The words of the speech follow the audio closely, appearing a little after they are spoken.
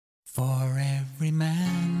every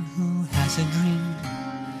man who has a dream,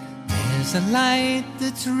 there's a light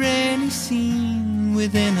that's rarely seen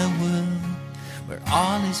within a world where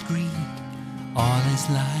all is greed, all is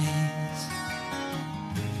lies.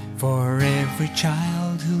 For every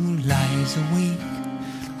child who lies awake,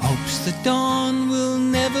 hopes the dawn will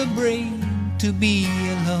never break, to be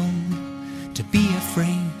alone, to be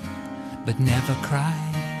afraid, but never cry.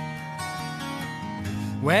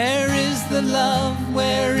 Where is the love,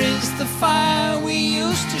 where is the fire we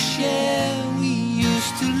used to share, we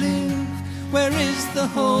used to live? Where is the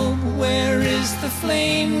hope, where is the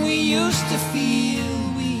flame we used to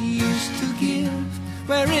feel, we used to give?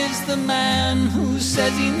 Where is the man who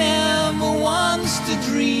says he never wants to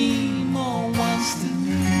dream or wants to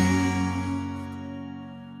live?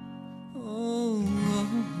 Oh, oh,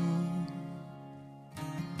 oh.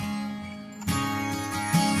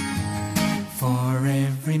 For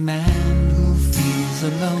every man who feels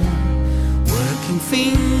alone, working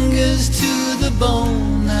fingers to the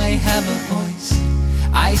bone, I have a voice,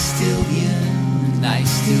 I still yearn, I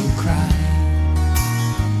still cry.